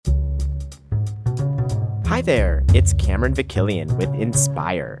Hi there, it's Cameron Vakilian with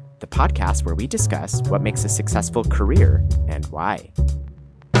Inspire, the podcast where we discuss what makes a successful career and why.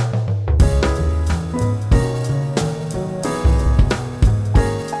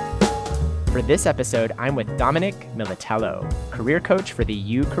 For this episode, I'm with Dominic Militello, career coach for the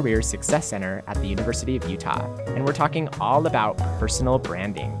U Career Success Center at the University of Utah, and we're talking all about personal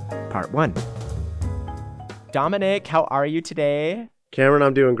branding, part 1. Dominic, how are you today? Cameron,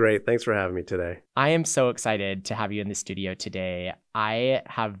 I'm doing great. Thanks for having me today. I am so excited to have you in the studio today. I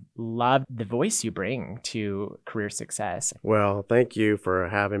have loved the voice you bring to career success. Well, thank you for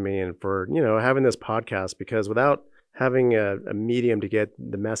having me and for, having this podcast, because without having a medium to get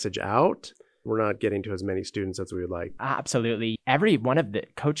the message out, we're not getting to as many students as we would like. Absolutely. Every one of the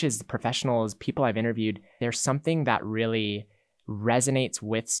coaches, professionals, people I've interviewed, there's something that really resonates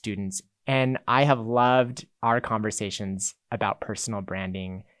with students. And I have loved our conversations about personal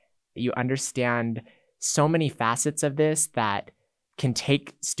branding. You understand so many facets of this that can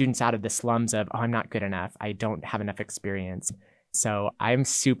take students out of the slums of, I'm not good enough. I don't have enough experience. So I'm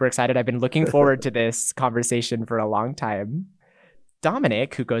super excited. I've been looking forward to this conversation for a long time.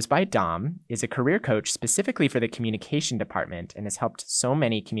 Dominic, who goes by Dom, is a career coach specifically for the communication department and has helped so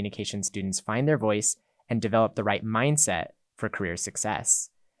many communication students find their voice and develop the right mindset for career success.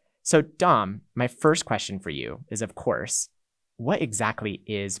 So Dom, my first question for you is, of course, what exactly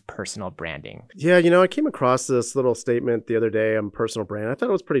is personal branding? Yeah, I came across this little statement the other day on personal brand. I thought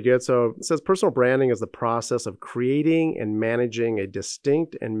it was pretty good. So it says personal branding is the process of creating and managing a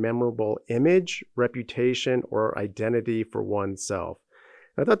distinct and memorable image, reputation, or identity for oneself.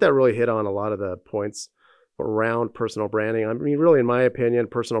 And I thought that really hit on a lot of the points around personal branding. I mean, really, in my opinion,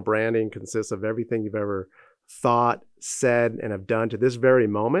 personal branding consists of everything you've ever thought, said, and have done to this very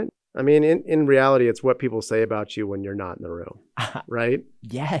moment. I mean, in reality, it's what people say about you when you're not in the room, right?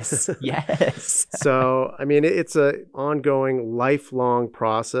 Yes. So, I mean, it's an ongoing, lifelong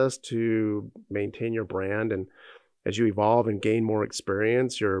process to maintain your brand. And as you evolve and gain more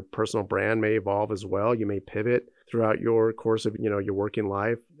experience, your personal brand may evolve as well. You may pivot throughout your course of, your working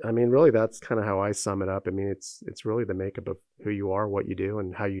life. I mean, really, that's kind of how I sum it up. I mean, it's really the makeup of who you are, what you do,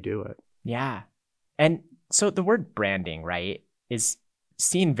 and how you do it. Yeah. And so the word branding, right, is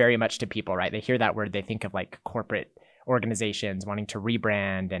seen very much to people, right? They hear that word, they think of like corporate organizations wanting to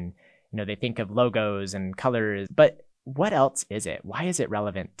rebrand and, they think of logos and colors. But what else is it? Why is it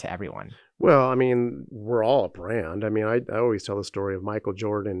relevant to everyone? Well, I mean, we're all a brand. I mean, I always tell the story of Michael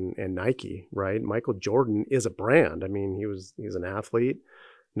Jordan and Nike, right? Michael Jordan is a brand. I mean, he's an athlete.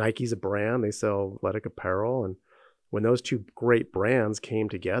 Nike's a brand. They sell athletic apparel. And when those two great brands came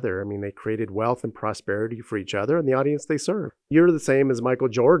together, I mean, they created wealth and prosperity for each other and the audience they serve. You're the same as Michael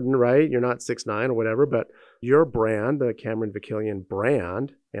Jordan, right? You're not 6'9" or whatever, but your brand, the Cameron Vakilian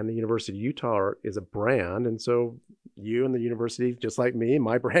brand, and the University of Utah is a brand. And so you and the university, just like me,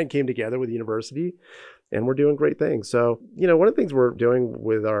 my brand came together with the university, and we're doing great things. So, one of the things we're doing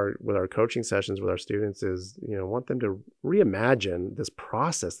with our coaching sessions with our students is, want them to reimagine this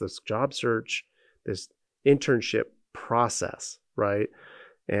process, this job search, this internship process, right?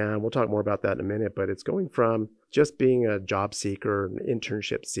 And we'll talk more about that in a minute, but it's going from just being a job seeker, an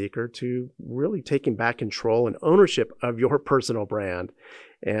internship seeker, to really taking back control and ownership of your personal brand.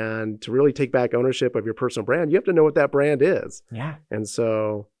 And to really take back ownership of your personal brand, you have to know what that brand is. Yeah. And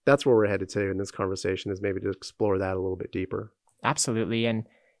so that's where we're headed today in this conversation, is maybe to explore that a little bit deeper. Absolutely. And,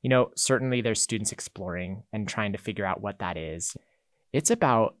 certainly there's students exploring and trying to figure out what that is. It's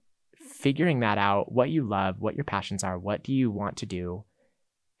about figuring that out, what you love, what your passions are, what do you want to do?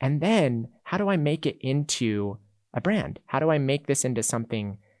 And then how do I make it into a brand? How do I make this into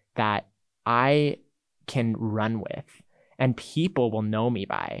something that I can run with and people will know me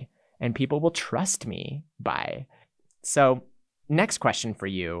by and people will trust me by? So next question for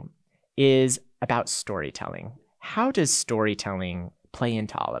you is about storytelling. How does storytelling play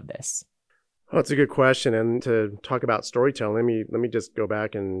into all of this? Oh, it's a good question. And to talk about storytelling, let me just go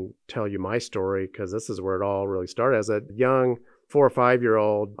back and tell you my story, because this is where it all really started. As a young 4 or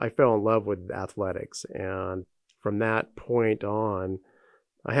 5-year-old, I fell in love with athletics. And from that point on,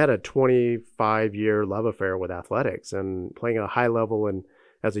 I had a 25-year love affair with athletics, and playing at a high level and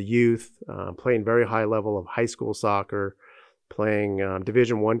as a youth, playing very high level of high school soccer, playing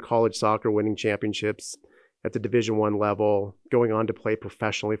Division I college soccer, winning championships at the Division I level, going on to play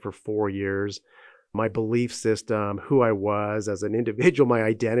professionally for 4 years. My belief system, who I was as an individual, my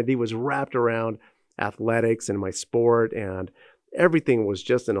identity was wrapped around athletics and my sport, and everything was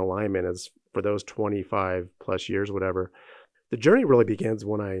just in alignment as for those 25 plus years, whatever. The journey really begins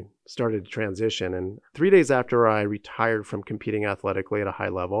when I started to transition. And 3 days after I retired from competing athletically at a high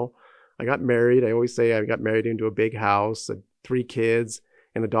level, I got married. I always say I got married into a big house, 3 kids,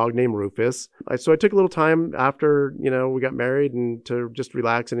 and a dog named Rufus. So I took a little time after, we got married and to just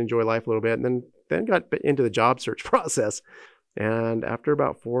relax and enjoy life a little bit, and then got into the job search process. And after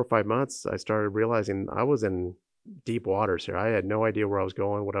about 4 or 5 months, I started realizing I was in deep waters here. I had no idea where I was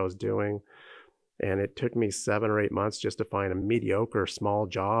going, what I was doing. And it took me 7 or 8 months just to find a mediocre small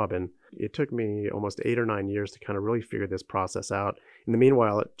job. And it took me almost 8 or 9 years to kind of really figure this process out. In the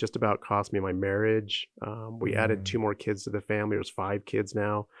meanwhile, it just about cost me my marriage. We added 2 more kids to the family. There's 5 kids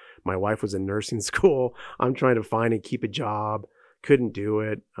now. My wife was in nursing school. I'm trying to find and keep a job. Couldn't do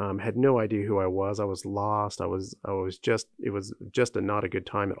it. Had no idea who I was. I was lost. It was just not a good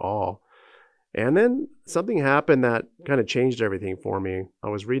time at all. And then something happened that kind of changed everything for me. I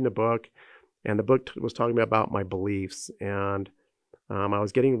was reading a book, and the book was talking about my beliefs. And I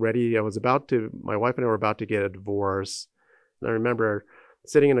was getting ready. My wife and I were about to get a divorce. And I remember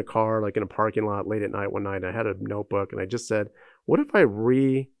sitting in a car, like in a parking lot late at night one night. I had a notebook, and I just said, what if I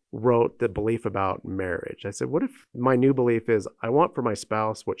rewrote the belief about marriage? I said, what if my new belief is I want for my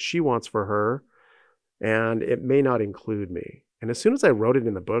spouse what she wants for her, and it may not include me. And as soon as I wrote it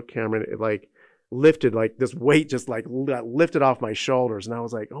in the book, Cameron, it like lifted, like this weight just like lifted off my shoulders. And I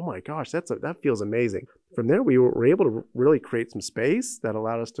was like, oh my gosh, that feels amazing. From there, we were able to really create some space that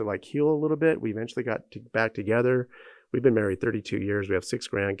allowed us to like heal a little bit. We eventually got back together. We've been married 32 years. We have 6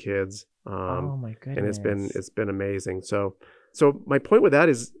 grandkids. Oh my goodness. And it's been amazing. So my point with that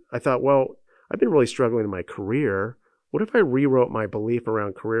is I thought, well, I've been really struggling in my career. What if I rewrote my belief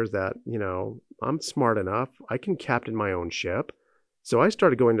around careers that, I'm smart enough, I can captain my own ship. So I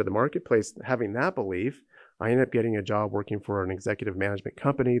started going to the marketplace having that belief. I ended up getting a job working for an executive management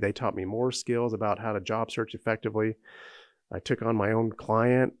company. They taught me more skills about how to job search effectively. I took on my own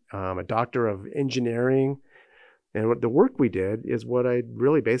client, a doctor of engineering. And what the work we did is what I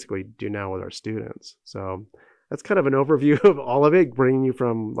really basically do now with our students. So that's kind of an overview of all of it, bringing you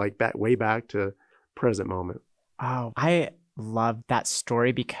from like way back to present moment. Oh, I love that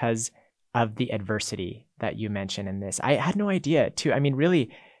story because of the adversity that you mentioned in this. I had no idea too. I mean,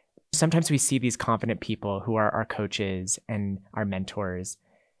 really, sometimes we see these confident people who are our coaches and our mentors,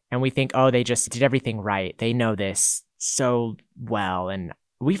 and we think, oh, they just did everything right. They know this so well. And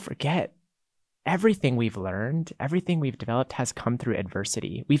we forget everything we've learned, everything we've developed has come through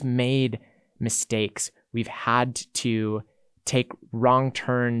adversity. We've made mistakes. We've had to take wrong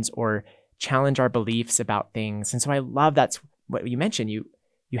turns or challenge our beliefs about things. And so I love that's what you mentioned. You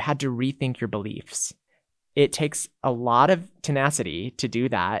had to rethink your beliefs. It takes a lot of tenacity to do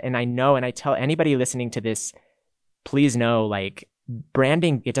that. And I know, and I tell anybody listening to this, please know, like,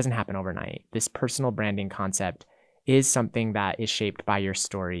 branding, it doesn't happen overnight. This personal branding concept is something that is shaped by your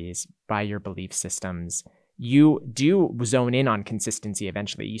stories, by your belief systems. You do zone in on consistency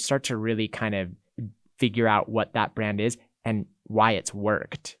eventually. You start to really kind of figure out what that brand is and why it's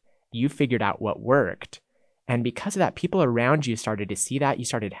worked. You figured out what worked. And because of that, people around you started to see that. You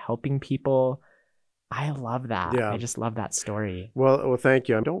started helping people. I love that. Yeah. I just love that story. Well, thank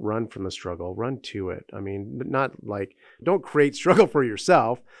you. Don't run from the struggle. Run to it. I mean, not like, don't create struggle for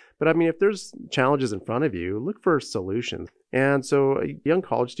yourself, but I mean, if there's challenges in front of you, look for solutions. And so a young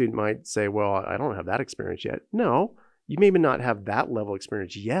college student might say, well, I don't have that experience yet. No, you maybe not have that level of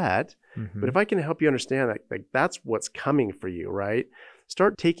experience yet, but if I can help you understand that, like, that's what's coming for you, right?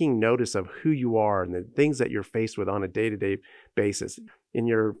 Start taking notice of who you are and the things that you're faced with on a day-to-day basis in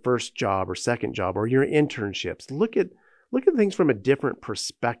your first job or second job or your internships. Look at things from a different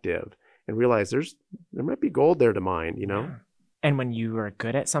perspective and realize there might be gold there to mine, Yeah. And when you are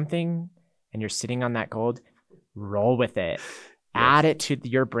good at something and you're sitting on that gold, roll with it. Yes. Add it to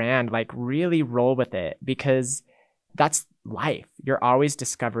your brand, like really roll with it, because that's life. You're always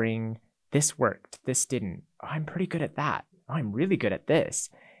discovering this worked, this didn't. Oh, I'm pretty good at that. Oh, I'm really good at this.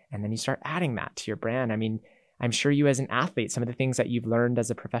 And then you start adding that to your brand. I mean, I'm sure you as an athlete, some of the things that you've learned as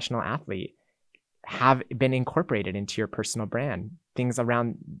a professional athlete have been incorporated into your personal brand, things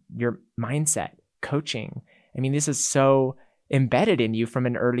around your mindset, coaching. I mean, this is so embedded in you from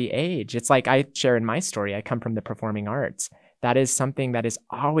an early age. It's like I share in my story, I come from the performing arts. That is something that is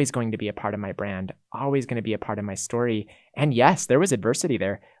always going to be a part of my brand, always going to be a part of my story. And yes, there was adversity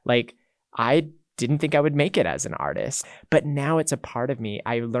there. Like, I didn't think I would make it as an artist, but now it's a part of me.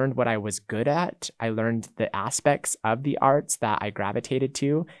 I learned what I was good at. I learned the aspects of the arts that I gravitated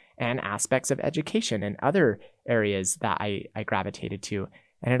to and aspects of education and other areas that I gravitated to.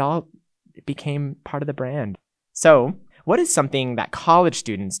 And it all became part of the brand. So what is something that college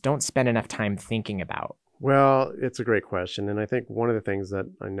students don't spend enough time thinking about? Well, it's a great question. And I think one of the things that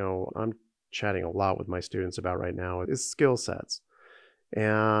I know I'm chatting a lot with my students about right now is skill sets.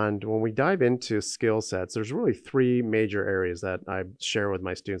 And when we dive into skill sets, there's really three major areas that I share with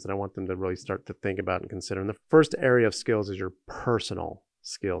my students that I want them to really start to think about and consider. And the first area of skills is your personal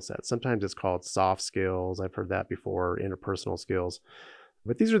skill set. Sometimes it's called soft skills. I've heard that before, interpersonal skills.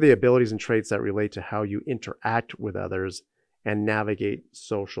 But these are the abilities and traits that relate to how you interact with others and navigate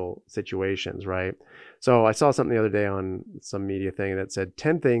social situations, right? So I saw something the other day on some media thing that said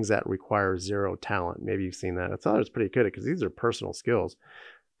 10 things that require zero talent. Maybe you've seen that. I thought it was pretty good because these are personal skills.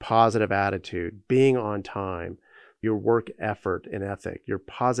 Positive attitude, being on time, your work effort and ethic, your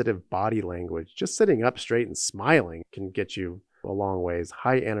positive body language, just sitting up straight and smiling can get you a long ways.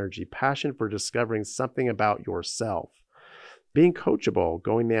 High energy, passion for discovering something about yourself, being coachable,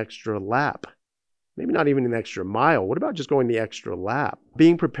 going the extra lap, maybe not even an extra mile. What about just going the extra lap?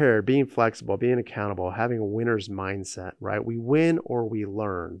 Being prepared, being flexible, being accountable, having a winner's mindset, right? We win or we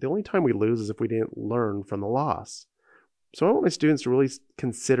learn. The only time we lose is if we didn't learn from the loss. So I want my students to really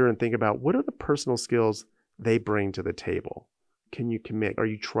consider and think about what are the personal skills they bring to the table. Can you commit? Are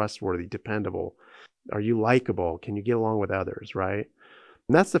you trustworthy, dependable? Are you likable? Can you get along with others, right?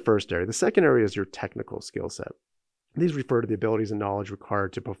 And that's the first area. The second area is your technical skill set. These refer to the abilities and knowledge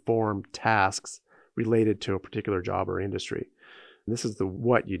required to perform tasks related to a particular job or industry. And this is the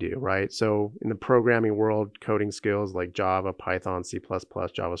what you do, right? So in the programming world, coding skills like Java, Python, C++,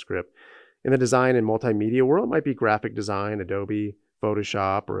 JavaScript. In the design and multimedia world, it might be graphic design, Adobe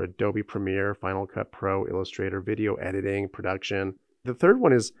Photoshop or Adobe Premiere, Final Cut Pro, Illustrator, video editing, production. The third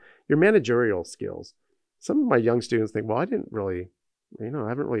one is your managerial skills. Some of my young students think, well, I haven't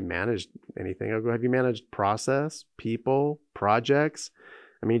really managed anything. I go, have you managed process, people, projects?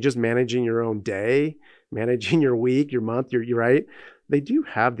 I mean, just managing your own day, managing your week, your month, you're right. They do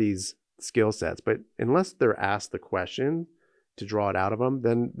have these skill sets, but unless they're asked the question to draw it out of them,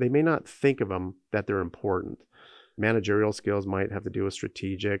 then they may not think of them that they're important. Managerial skills might have to do with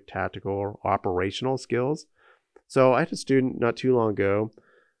strategic, tactical, or operational skills. So I had a student not too long ago.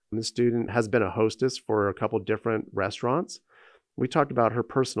 This student has been a hostess for a couple different restaurants. We talked about her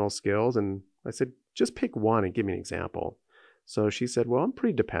personal skills, and I said, just pick one and give me an example. So she said, well, I'm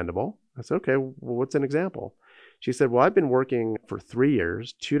pretty dependable. I said, okay, well, what's an example? She said, well, I've been working for 3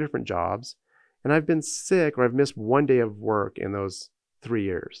 years, 2 different jobs, and I've been sick or I've missed 1 day of work in those 3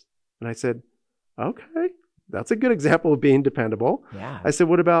 years. And I said, okay, that's a good example of being dependable. Yeah. I said,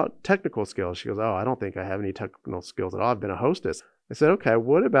 what about technical skills? She goes, oh, I don't think I have any technical skills at all. I've been a hostess. I said, okay,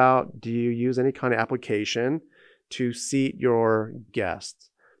 what about, do you use any kind of application to seat your guests?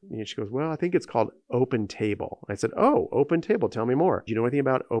 And she goes, well, I think it's called Open Table. I said, oh, Open Table, tell me more. Do you know anything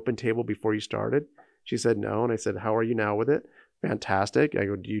about Open Table before you started? She said, no. And I said, how are you now with it? Fantastic. I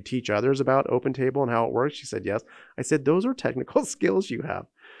go, do you teach others about Open Table and how it works? She said, yes. I said, those are technical skills you have.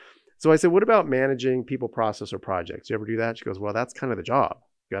 So I said, what about managing people, process, or projects? You ever do that? She goes, well, that's kind of the job.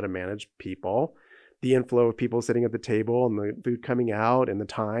 You got to manage people, the inflow of people sitting at the table and the food coming out and the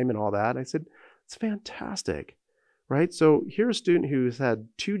time and all that. I said, it's fantastic, right? So here's a student who's had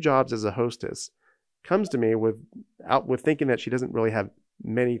 2 jobs as a hostess, comes to me with thinking that she doesn't really have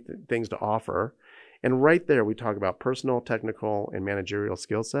many things to offer. And right there, we talk about personal, technical, and managerial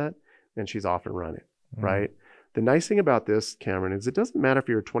skill set, and she's off and running, right? The nice thing about this, Cameron, is it doesn't matter if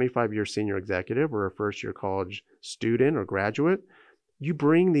you're a 25-year senior executive or a first-year college student or graduate. You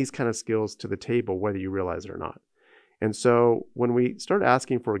bring these kind of skills to the table, whether you realize it or not. And so when we start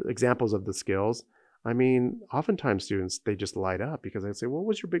asking for examples of the skills, I mean, oftentimes students, they just light up because I say, well, what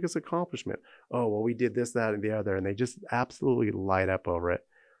was your biggest accomplishment? Oh, well, we did this, that, and the other. And they just absolutely light up over it.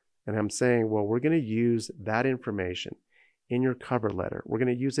 And I'm saying, well, we're going to use that information in your cover letter. We're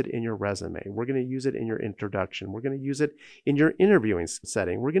going to use it in your resume. We're going to use it in your introduction. We're going to use it in your interviewing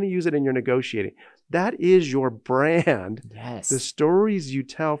setting. We're going to use it in your negotiating. That is your brand. Yes. The stories you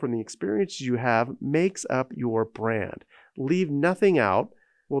tell from the experiences you have makes up your brand. Leave nothing out.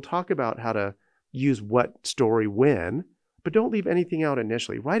 We'll talk about how to use what story when, but don't leave anything out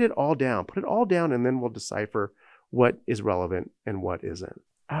initially. Write it all down. Put it all down, and then we'll decipher what is relevant and what isn't.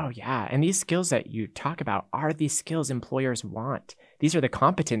 Oh, yeah. And these skills that you talk about are these skills employers want. These are the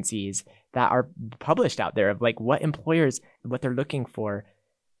competencies that are published out there of like what employers, what they're looking for.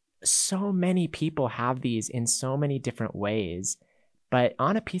 So many people have these in so many different ways, but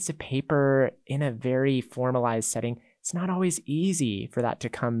on a piece of paper in a very formalized setting, it's not always easy for that to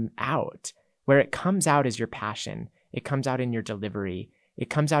come out. Where it comes out is your passion. It comes out in your delivery. It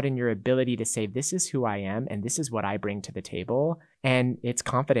comes out in your ability to say, this is who I am and this is what I bring to the table. And it's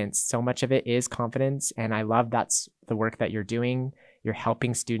confidence. So much of it is confidence. And I love that's the work that you're doing. You're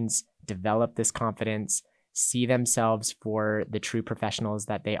helping students develop this confidence, see themselves for the true professionals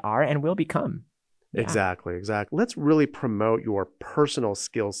that they are and will become. Yeah. Exactly. Let's really promote your personal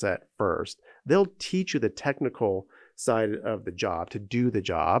skill set first. They'll teach you the technical side of the job to do the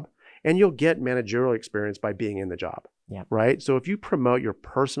job, and you'll get managerial experience by being in the job. Yeah. Right? So if you promote your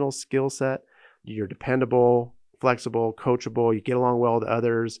personal skill set, you're dependable, flexible, coachable, you get along well with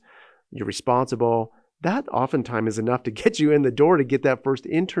others, you're responsible, that oftentimes is enough to get you in the door to get that first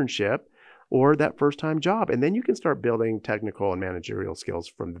internship or that first time job. And then you can start building technical and managerial skills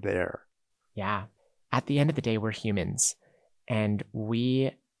from there. Yeah. At the end of the day, we're humans, and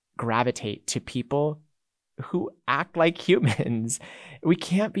we gravitate to people who act like humans. We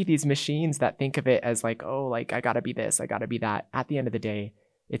can't be these machines that think of it as like, oh, like I gotta be this, I gotta be that. At the end of the day,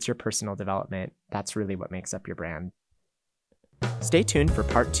 it's your personal development. That's really what makes up your brand. Stay tuned for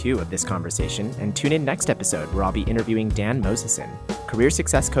part 2 of this conversation, and tune in next episode where I'll be interviewing Dan Moseson, career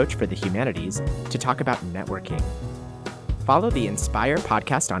success coach for the humanities, to talk about networking. Follow the Inspire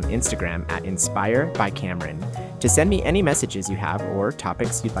podcast on Instagram at Inspire by Cameron to send me any messages you have or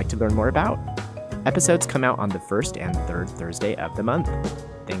topics you'd like to learn more about. Episodes come out on the first and third Thursday of the month.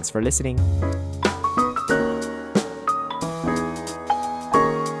 Thanks for listening.